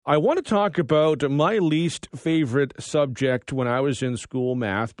I want to talk about my least favorite subject when I was in school,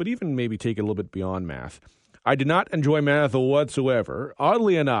 math, but even maybe take it a little bit beyond math. I did not enjoy math whatsoever.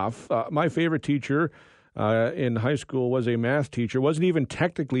 Oddly enough, my favorite teacher in high school was a math teacher. Wasn't even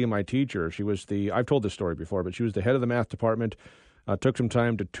technically my teacher. She was I've told this story before, but she was the head of the math department, took some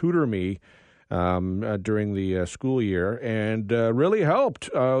time to tutor me during the school year and really helped,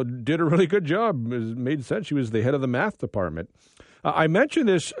 did a really good job. It made sense. She was the head of the math department. I mention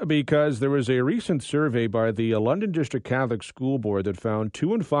this because there was a recent survey by the London District Catholic School Board that found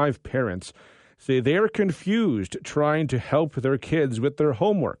 2 in 5 parents say they are confused trying to help their kids with their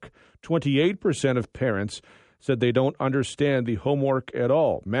homework. 28% of parents said they don't understand the homework at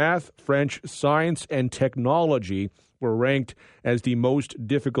all. Math, French, science, and technology were ranked as the most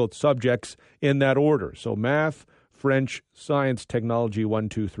difficult subjects in that order. So math, French, science, technology, 1,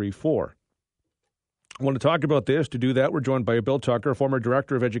 2, 3, 4. I want to talk about this. To do that, we're joined by Bill Tucker, former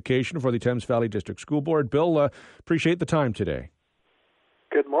Director of Education for the Thames Valley District School Board. Bill, appreciate the time today.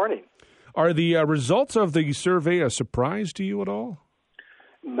 Good morning. Are the results of the survey a surprise to you at all?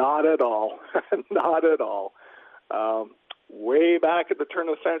 Not at all. Not at all. Way back at the turn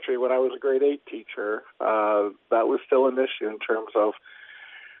of the century when I was a grade 8 teacher, that was still an issue in terms of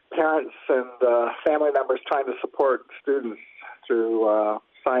parents and family members trying to support students through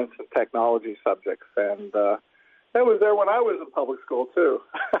science and technology subjects. And that was there when I was in public school, too.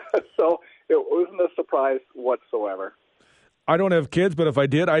 So it wasn't a surprise whatsoever. I don't have kids, but if I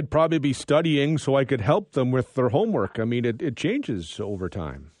did, I'd probably be studying so I could help them with their homework. I mean, it changes over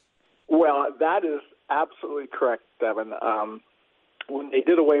time. Well, that is absolutely correct, Devon. When they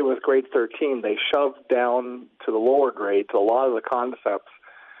did away with grade 13, they shoved down to the lower grades a lot of the concepts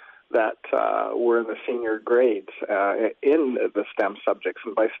that were in the senior grades in the STEM subjects.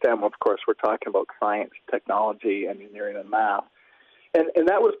 And by STEM, of course, we're talking about science, technology, engineering, and math. And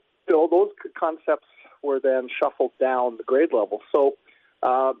that was still, those concepts were then shuffled down the grade level. So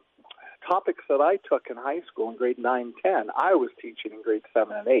topics that I took in high school in grade 9, 10, I was teaching in grade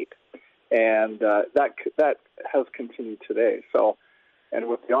 7 and 8. And that has continued today. So, and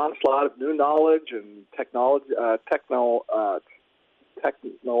with the onslaught of new knowledge and technological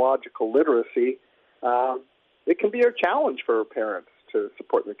literacy, it can be a challenge for parents to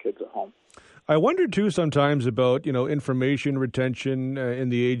support their kids at home. I wonder, too, sometimes about, information retention in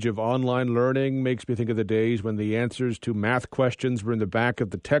the age of online learning. Makes me think of the days when the answers to math questions were in the back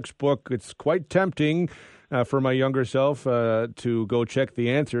of the textbook. It's quite tempting for my younger self to go check the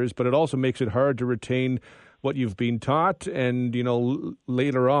answers, but it also makes it hard to retain what you've been taught. And,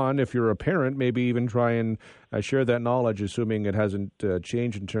 later on, if you're a parent, maybe even try and share that knowledge, assuming it hasn't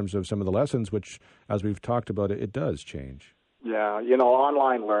changed in terms of some of the lessons, which, as we've talked about, it does change. Yeah,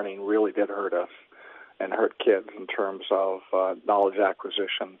 online learning really did hurt us and hurt kids in terms of knowledge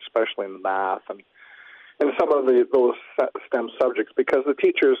acquisition, especially in math and some of those STEM subjects, because the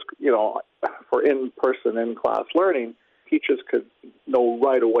teachers, for in-person, in-class learning, teachers could know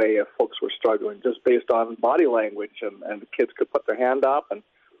right away if folks were struggling just based on body language, and the kids could put their hand up, and,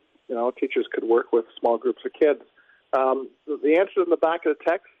 teachers could work with small groups of kids. The answer in the back of the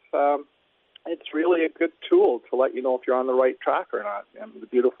text, it's really a good tool to let you know if you're on the right track or not. And the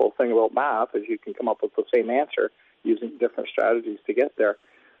beautiful thing about math is you can come up with the same answer using different strategies to get there.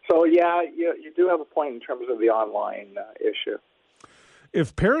 So, yeah, you do have a point in terms of the online issue.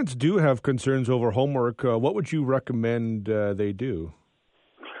 If parents do have concerns over homework, what would you recommend they do?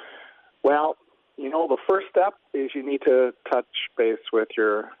 Well, the first step is you need to touch base with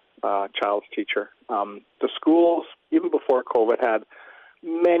your child's teacher. The schools, even before COVID, had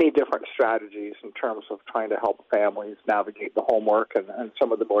many different strategies in terms of trying to help families navigate the homework and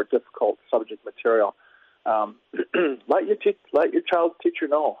some of the more difficult subject material. Let your child's teacher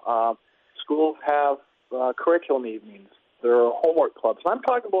know. Schools have curriculum evenings. There are homework clubs. And I'm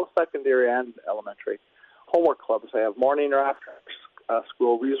talking about secondary and elementary. Homework clubs. They have morning or after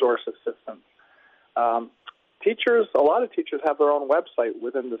school resource assistants. A lot of teachers have their own website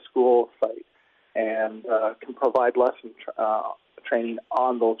within the school site and can provide lesson training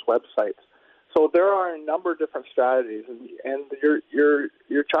on those websites. So there are a number of different strategies, and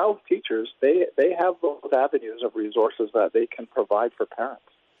your child's teachers, they have those avenues of resources that they can provide for parents.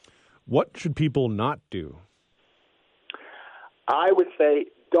 What should people not do? I would say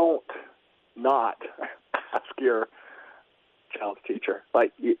don't not ask your child's teacher.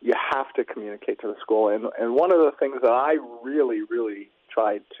 Like, you have to communicate to the school. And one of the things that I really, really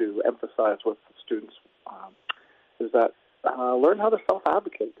tried to emphasize with the students is that learn how to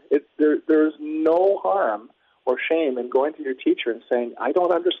self-advocate. There's no harm or shame in going to your teacher and saying, I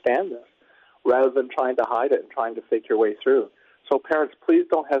don't understand this, rather than trying to hide it and trying to fake your way through. So parents, please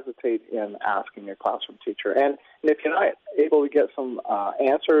don't hesitate in asking your classroom teacher. And if you're not able to get some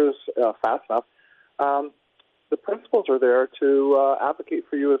answers fast enough, the principals are there to advocate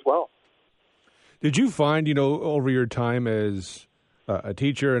for you as well. Did you find, over your time as a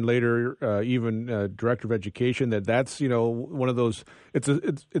teacher and later even director of education, that's one of those?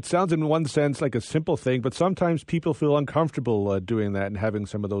 It sounds in one sense like a simple thing, but sometimes people feel uncomfortable doing that and having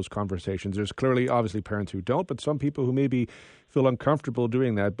some of those conversations. There's clearly, obviously, parents who don't, but some people who maybe feel uncomfortable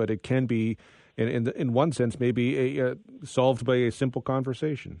doing that. But it can be, in one sense, maybe solved by a simple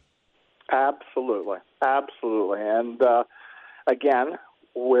conversation. Absolutely. And again,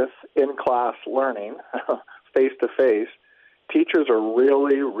 with in-class learning, face-to-face, teachers are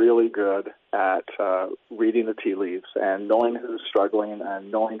really, really good at reading the tea leaves and knowing who's struggling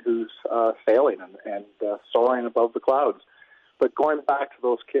and knowing who's sailing and soaring above the clouds. But going back to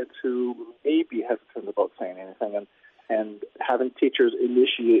those kids who may be hesitant about saying anything and having teachers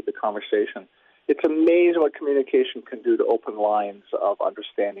initiate the conversation, it's amazing what communication can do to open lines of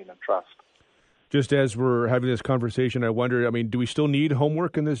understanding and trust. Just as we're having this conversation, I wonder, do we still need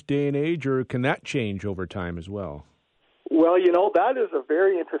homework in this day and age, or can that change over time as well? Well, that is a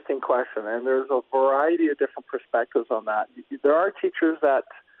very interesting question, and there's a variety of different perspectives on that. There are teachers that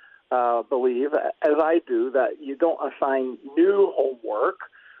believe, as I do, that you don't assign new homework,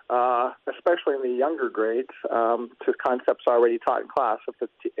 especially in the younger grades, to concepts already taught in class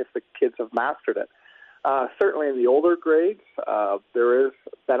if the kids have mastered it. Certainly in the older grades, there is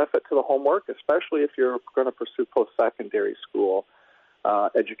benefit to the homework, especially if you're going to pursue post-secondary school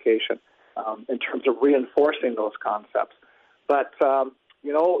education in terms of reinforcing those concepts. But,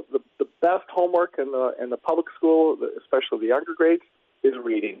 the best homework in the public school, especially the younger grades, is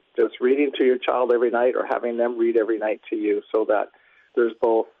reading. Just reading to your child every night or having them read every night to you so that there's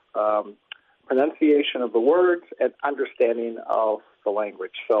both pronunciation of the words and understanding of the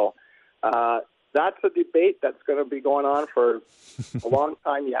language. So, that's a debate that's going to be going on for a long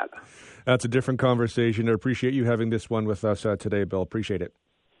time yet. That's a different conversation. I appreciate you having this one with us today, Bill. Appreciate it.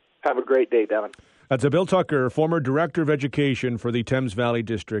 Have a great day, Devon. That's Bill Tucker, former Director of Education for the Thames Valley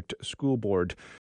District School Board.